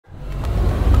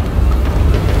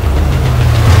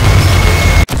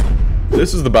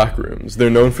This is the Backrooms.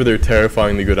 They're known for their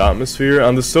terrifyingly good atmosphere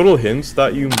and the subtle hints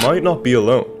that you might not be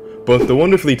alone. But the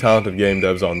wonderfully talented game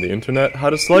devs on the internet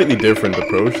had a slightly different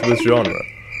approach to this genre.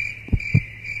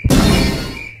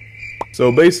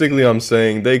 So basically I'm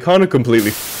saying they kinda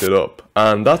completely f***ed it up,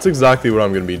 and that's exactly what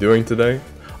I'm gonna be doing today.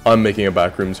 I'm making a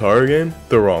Backrooms horror game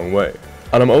the wrong way.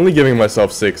 And I'm only giving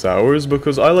myself 6 hours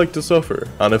because I like to suffer,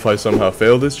 and if I somehow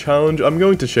fail this challenge, I'm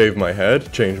going to shave my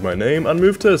head, change my name, and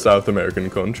move to a South American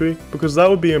country, because that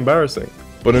would be embarrassing.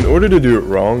 But in order to do it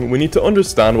wrong, we need to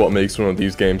understand what makes one of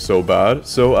these games so bad,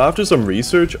 so after some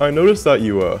research, I noticed that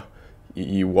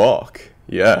you walk.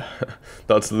 Yeah,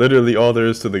 that's literally all there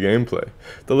is to the gameplay.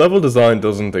 The level design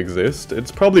doesn't exist,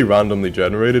 it's probably randomly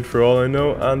generated for all I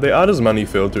know, and they add as many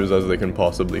filters as they can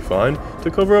possibly find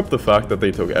to cover up the fact that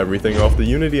they took everything off the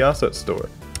Unity asset store.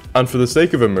 And for the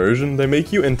sake of immersion, they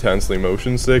make you intensely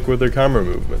motion sick with their camera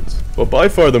movements. But by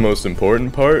far the most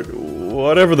important part,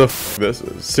 whatever the f this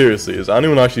is. Seriously, is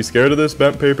anyone actually scared of this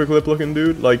bent paperclip looking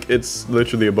dude? Like, it's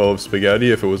literally a bowl of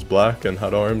spaghetti if it was black and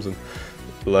had arms and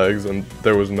legs and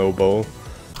there was no bowl.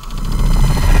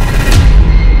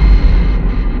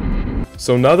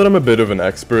 So now that I'm a bit of an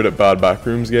expert at bad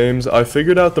Backrooms games, I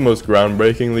figured out the most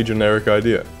groundbreakingly generic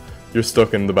idea. You're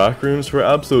stuck in the Backrooms for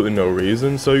absolutely no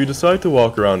reason, so you decide to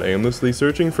walk around aimlessly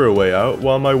searching for a way out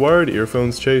while my wired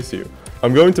earphones chase you.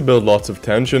 I'm going to build lots of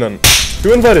tension and...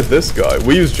 Who invited this guy?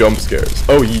 We use jump scares.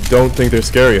 Oh, you don't think they're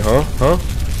scary, huh?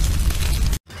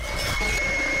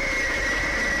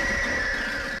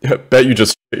 Yeah, bet you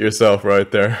just shit yourself right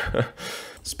there.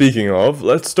 Speaking of,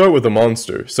 let's start with the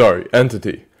monster. Sorry,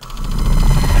 entity.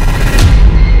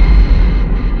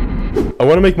 I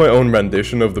want to make my own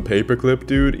rendition of the paperclip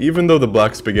dude, even though the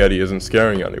black spaghetti isn't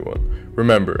scaring anyone.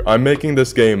 Remember, I'm making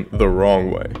this game the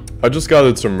wrong way. I just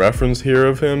gathered some reference here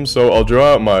of him, so I'll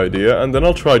draw out my idea, and then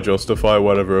I'll try justify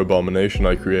whatever abomination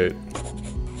I create.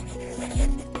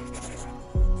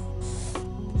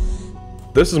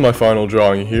 This is my final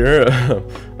drawing here.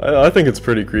 I think it's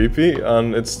pretty creepy,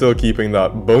 and it's still keeping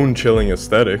that bone-chilling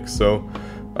aesthetic, so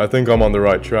I think I'm on the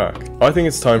right track. I think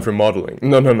it's time for modeling.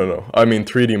 No, I mean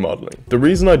 3D modeling. The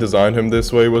reason I designed him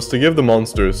this way was to give the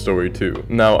monster a story too.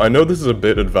 Now, I know this is a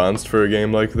bit advanced for a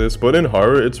game like this, but in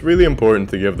horror, it's really important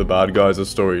to give the bad guys a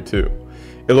story too.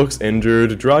 It looks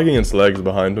injured, dragging its legs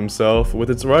behind himself, with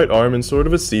its right arm in sort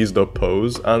of a seized up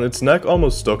pose, and its neck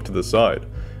almost stuck to the side.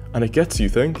 And it gets you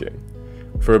thinking.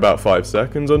 For about 5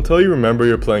 seconds until you remember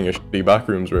you're playing a shitty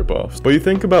Backrooms ripoff. But you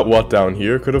think about what down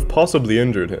here could have possibly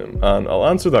injured him, and I'll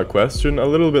answer that question a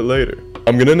little bit later.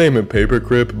 I'm gonna name him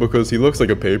Paperclip because he looks like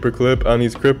a paperclip and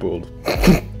he's crippled.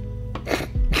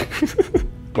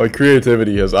 My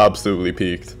creativity has absolutely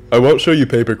peaked. I won't show you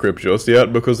Paperclip just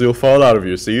yet because you'll fall out of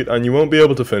your seat and you won't be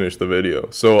able to finish the video.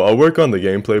 So I'll work on the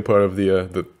gameplay part of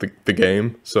the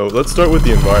game. So let's start with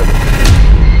the environment.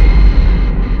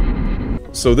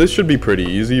 So this should be pretty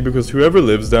easy because whoever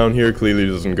lives down here clearly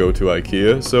doesn't go to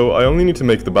IKEA, so I only need to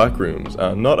make the back rooms,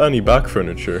 and not any back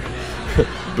furniture.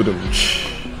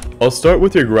 I'll start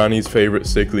with your granny's favorite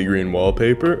sickly green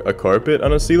wallpaper, a carpet,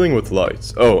 and a ceiling with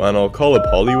lights. Oh, and I'll call up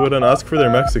Hollywood and ask for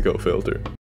their Mexico filter.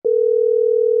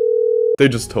 They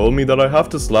just told me that I have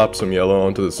to slap some yellow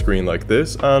onto the screen like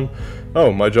this, and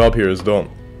oh, my job here is done.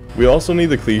 We also need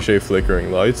the cliche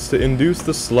flickering lights to induce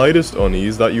the slightest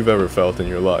unease that you've ever felt in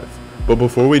your life. But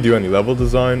before we do any level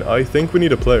design, I think we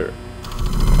need a player.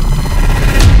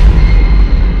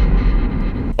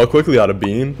 I'll quickly add a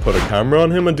bean, put a camera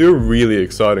on him, and do a really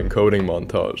exciting coding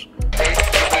montage.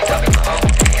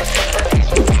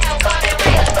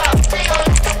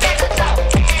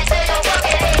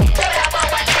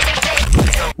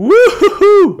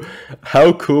 Woohoo!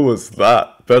 How cool was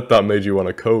that? Bet that made you want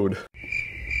to code.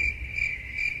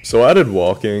 So I added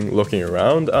walking, looking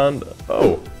around, and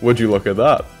oh, would you look at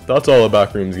that? That's all a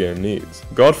Backrooms game needs.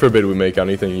 God forbid we make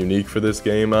anything unique for this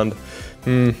game, and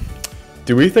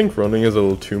do we think running is a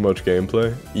little too much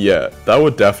gameplay? Yeah, that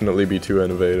would definitely be too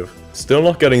innovative. Still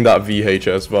not getting that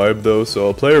VHS vibe though, so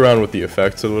I'll play around with the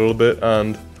effects a little bit,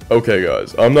 and okay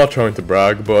guys, I'm not trying to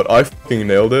brag, but I fucking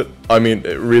nailed it. I mean,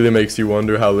 it really makes you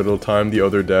wonder how little time the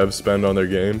other devs spend on their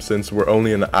game, since we're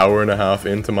only an hour and a half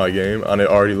into my game, and it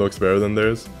already looks better than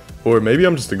theirs. Or maybe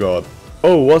I'm just a god.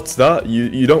 Oh, what's that?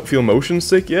 You don't feel motion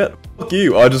sick yet? Fuck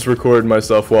you, I just recorded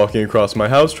myself walking across my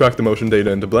house, tracked the motion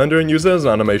data into Blender, and used it as an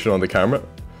animation on the camera.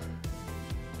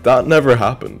 That never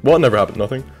happened. What never happened?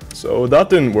 Nothing. So that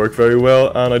didn't work very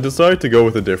well, and I decided to go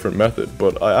with a different method,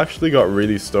 but I actually got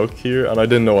really stuck here, and I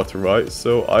didn't know what to write,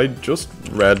 so I just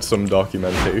read some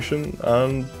documentation,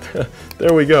 and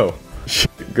there we go.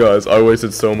 Guys, I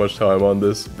wasted so much time on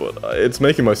this, but it's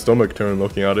making my stomach turn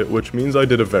looking at it, which means I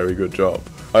did a very good job.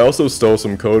 I also stole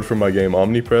some code from my game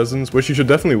Omnipresence, which you should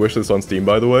definitely wish this on Steam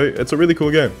by the way, it's a really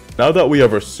cool game. Now that we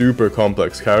have our super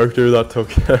complex character that took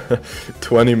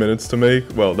 20 minutes to make,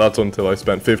 well that's until I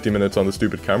spent 50 minutes on the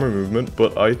stupid camera movement,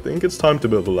 but I think it's time to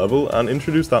build a level and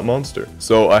introduce that monster.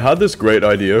 So I had this great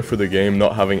idea for the game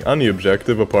not having any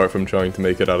objective apart from trying to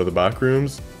make it out of the back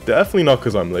rooms. Definitely not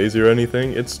because I'm lazy or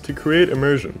anything, it's to create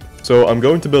immersion. So I'm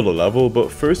going to build a level, but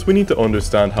first we need to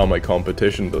understand how my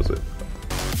competition does it.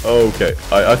 Okay,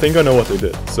 I think I know what they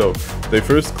did. So they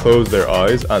first closed their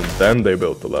eyes and then they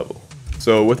built the level.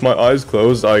 So with my eyes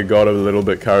closed, I got a little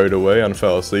bit carried away and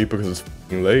fell asleep because it's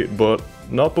f***ing late, but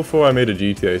not before I made a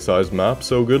GTA sized map,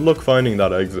 so good luck finding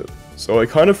that exit. So I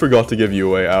kind of forgot to give you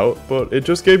a way out, but it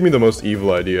just gave me the most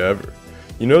evil idea ever.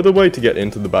 You know the way to get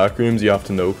into the back rooms you have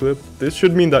to no-clip? This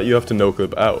should mean that you have to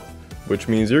no-clip out, which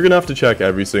means you're gonna have to check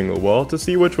every single wall to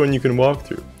see which one you can walk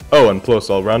through. Oh, and plus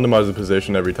I'll randomize the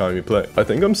position every time you play. I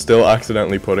think I'm still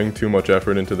accidentally putting too much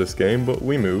effort into this game, but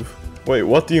we move. Wait,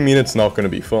 what do you mean it's not gonna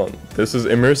be fun? This is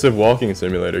immersive walking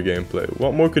simulator gameplay.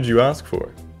 What more could you ask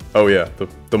for? Oh yeah,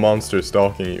 the monster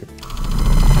stalking you.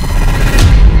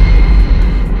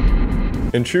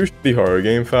 In true shitty horror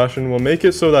game fashion, we'll make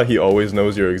it so that he always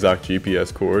knows your exact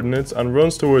GPS coordinates and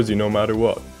runs towards you no matter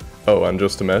what. Oh, and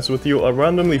just to mess with you, I'll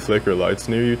randomly flicker lights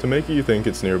near you to make you think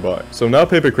it's nearby. So now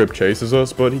Papercrypt chases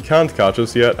us, but he can't catch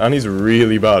us yet, and he's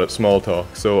really bad at small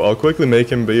talk, so I'll quickly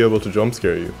make him be able to jump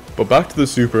scare you. But back to the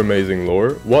super amazing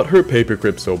lore, what hurt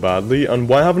Papercrypt so badly, and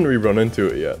why haven't we run into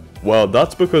it yet? Well,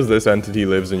 that's because this entity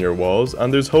lives in your walls,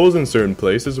 and there's holes in certain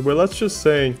places where let's just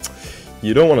say,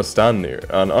 you don't want to stand near,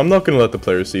 and I'm not going to let the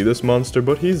player see this monster,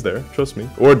 but he's there, trust me.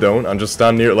 Or don't, and just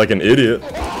stand near it like an idiot.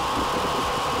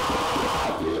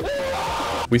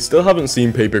 We still haven't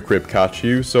seen Papercrypt catch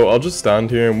you, so I'll just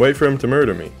stand here and wait for him to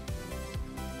murder me.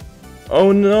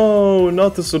 Oh no,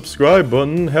 not the subscribe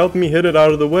button, help me hit it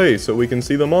out of the way so we can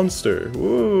see the monster.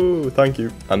 Woo, thank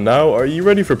you. And now, are you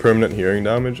ready for permanent hearing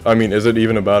damage? I mean, is it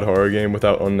even a bad horror game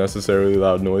without unnecessarily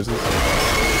loud noises?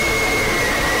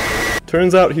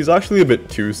 Turns out he's actually a bit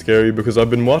too scary because I've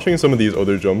been watching some of these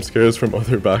other jump scares from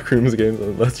other Backrooms games,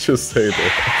 and let's just say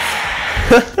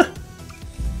that.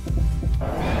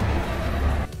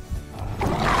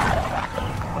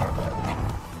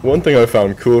 One thing I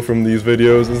found cool from these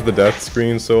videos is the death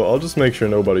screen, so I'll just make sure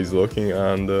nobody's looking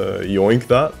and yoink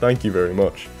that, thank you very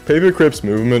much. Papercrypt's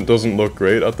movement doesn't look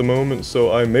great at the moment,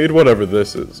 so I made whatever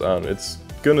this is, and it's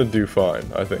gonna do fine,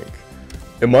 I think.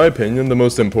 In my opinion, the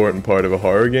most important part of a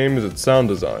horror game is its sound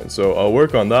design, so I'll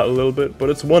work on that a little bit, but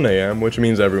it's 1 AM, which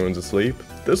means everyone's asleep.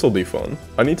 This'll be fun.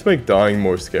 I need to make dying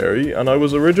more scary, and I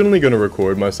was originally going to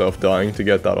record myself dying to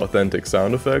get that authentic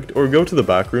sound effect, or go to the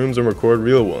back rooms and record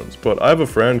real ones, but I have a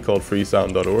friend called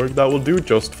freesound.org that will do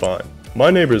just fine. My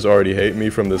neighbors already hate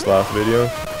me from this last video.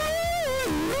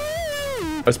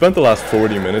 I spent the last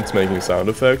 40 minutes making sound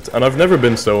effects, and I've never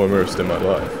been so immersed in my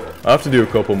life. I have to do a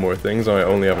couple more things and I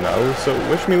only have an hour, so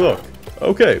wish me luck.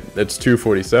 Okay, it's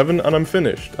 2:47 and I'm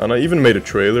finished, and I even made a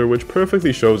trailer which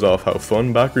perfectly shows off how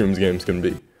fun Backrooms games can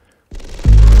be.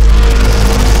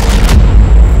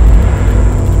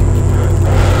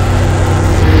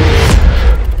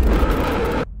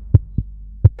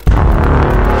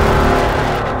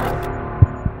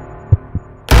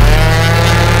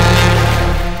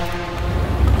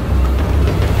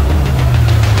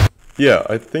 Yeah,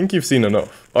 I think you've seen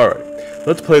enough. Alright,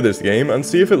 let's play this game and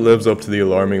see if it lives up to the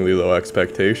alarmingly low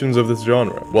expectations of this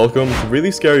genre. Welcome to Really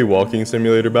Scary Walking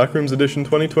Simulator Backrooms Edition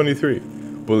 2023.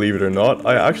 Believe it or not,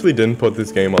 I actually didn't put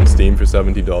this game on Steam for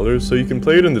 $70, so you can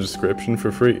play it in the description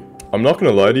for free. I'm not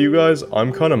gonna lie to you guys,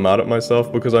 I'm kinda mad at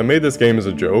myself because I made this game as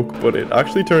a joke, but it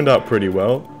actually turned out pretty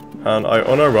well, and I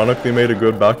unironically made a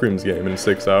good Backrooms game in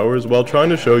 6 hours while trying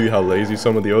to show you how lazy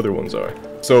some of the other ones are.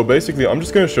 So basically, I'm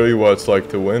just going to show you what it's like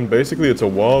to win. Basically, it's a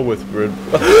wall with red...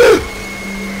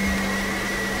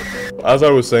 As I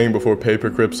was saying before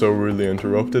Papercrypt so rudely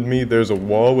interrupted me, there's a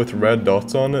wall with red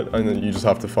dots on it, and then you just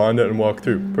have to find it and walk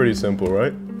through. Pretty simple,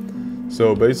 right?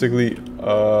 So basically,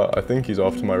 I think he's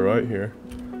off to my right here.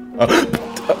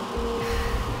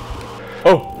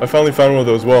 Oh, I finally found one of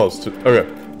those walls. Okay,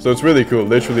 so it's really cool.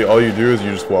 Literally, all you do is you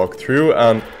just walk through,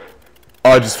 and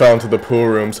I just found to the pool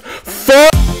rooms. Fuck!